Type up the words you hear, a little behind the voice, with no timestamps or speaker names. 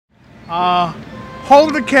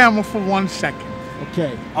Hold the camera for 1 second.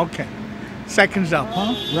 Okay. Okay. Seconds up,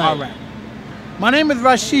 huh? Right. All right. My name is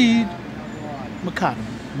Rashid McConnell.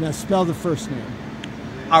 Now spell the first name.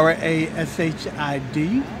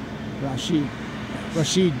 R-A-S-H-I-D. Rashid.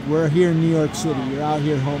 Rashid, we're here in New York City. You're out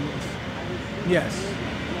here homeless. Yes.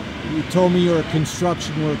 You told me you were a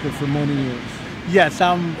construction worker for many years. Yes,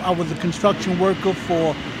 I was a construction worker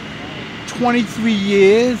for 23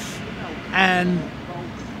 years, and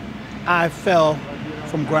I fell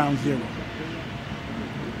from ground zero.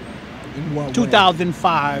 In what way?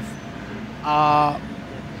 2005.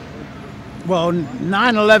 Well,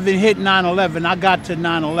 9/11 hit 9/11. I got to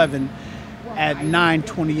 9/11 at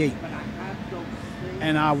 9/28,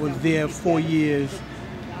 and I was there 4 years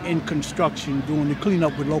in construction doing the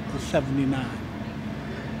cleanup with Local 79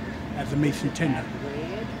 as a mason tender.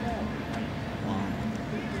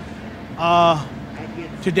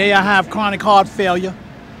 Today I have chronic heart failure,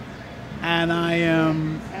 and I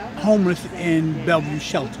am homeless in Bellevue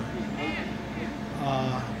Shelter.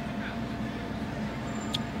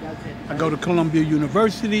 I go to Columbia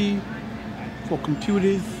University for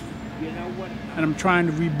computers, and I'm trying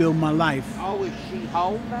to rebuild my life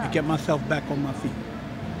and get myself back on my feet.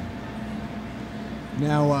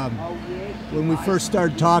 Now, when we first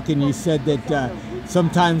started talking, you said that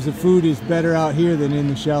sometimes the food is better out here than in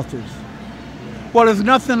the shelters. Well, there's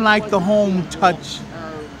nothing like the home touch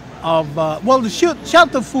of, well, the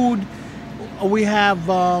shelter food, we have,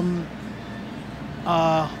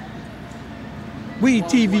 we eat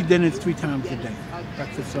TV dinners 3 times a day,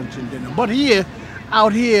 breakfast, lunch, and dinner. But here,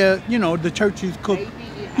 out here, you know, the churches cook,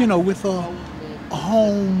 you know, with a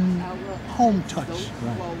home touch.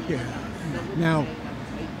 Right. Yeah. Now,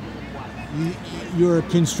 you're a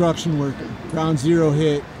construction worker. Ground zero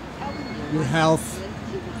hit, your health,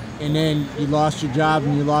 and then you lost your job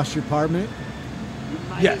and you lost your apartment?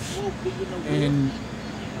 Yes. And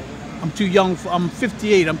I'm too young I'm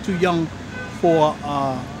 58. I'm too young for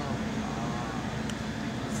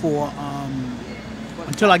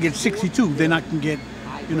until I get 62. Then I can get,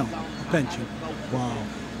 you know, a pension. wow.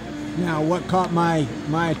 Now, what caught my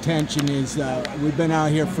attention is we've been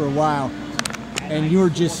out here for a while, and you're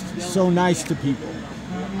just so nice to people.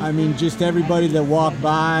 I mean, just everybody that walk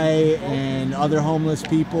by, and other homeless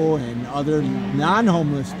people and other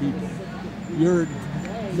non-homeless people. You're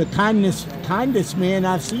the kindest man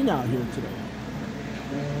I've seen out here today.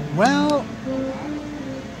 Well,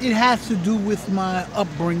 it has to do with my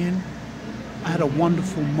upbringing. I had a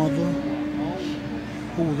wonderful mother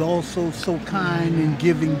who was also so kind and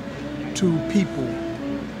giving to people.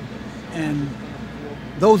 And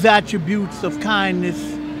those attributes of kindness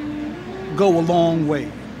go a long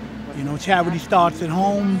way. You know, charity starts at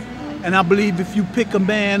home, and I believe if you pick a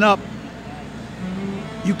man up,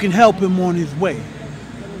 you can help him on his way.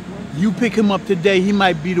 You pick him up today, he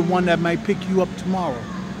might be the one that might pick you up tomorrow.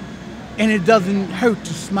 And it doesn't hurt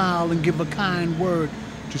to smile and give a kind word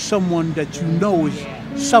to someone that you know is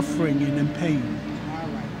suffering and in pain.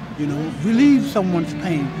 You know, relieve someone's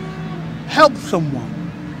pain, help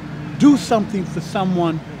someone, do something for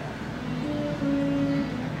someone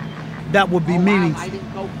that would be meaningful.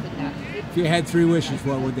 If you had 3 wishes,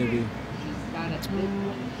 what would they be?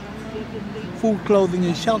 Food, clothing,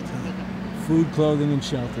 and shelter. Food, clothing, and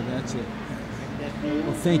shelter. That's it.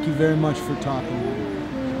 Well, thank you very much for talking to me.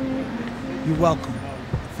 You're welcome.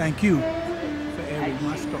 Thank you for airing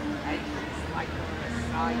my story.